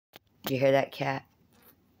Do you hear that, cat?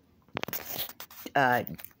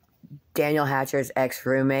 Daniel Hatcher's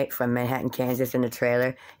ex-roommate from Manhattan, Kansas in the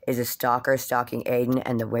trailer is a stalker stalking Aden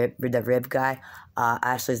and the rib guy.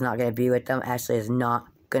 Ashley's not going to be with them. Ashley is not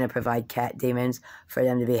going to provide cat demons for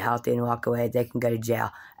them to be healthy and walk away. They can go to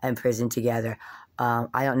jail and prison together. I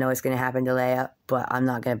don't know what's going to happen to Leia, but I'm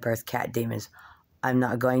not going to birth cat demons. I'm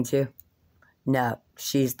not going to. No,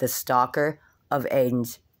 she's the stalker of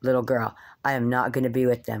Aiden's little girl. I am not going to be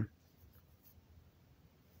with them.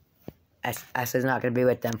 Ashley's not going to be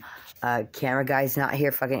with them. Camera guy's not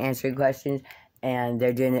here fucking answering questions, and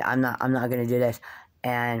they're doing it. I'm not going to do this.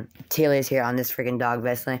 And Telia's here on this freaking dog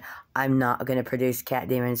wrestling. I'm not going to produce cat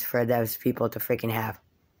demons for those people to freaking have.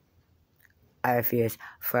 I refuse.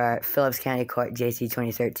 For Phillips County Court, JC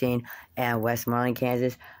 2013, and Westmoreland,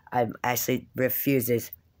 Kansas, Ashley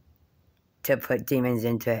refuses to put demons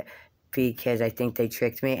into it because I think they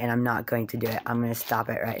tricked me, and I'm not going to do it. I'm going to stop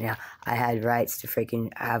it right now. I had rights to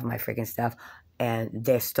freaking have my freaking stuff, and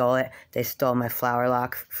they stole it. They stole my flower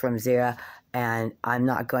lock from Zira, and I'm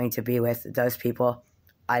not going to be with those people.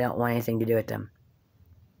 I don't want anything to do with them.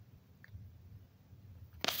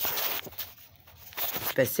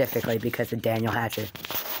 Specifically because of Daniel Hatcher.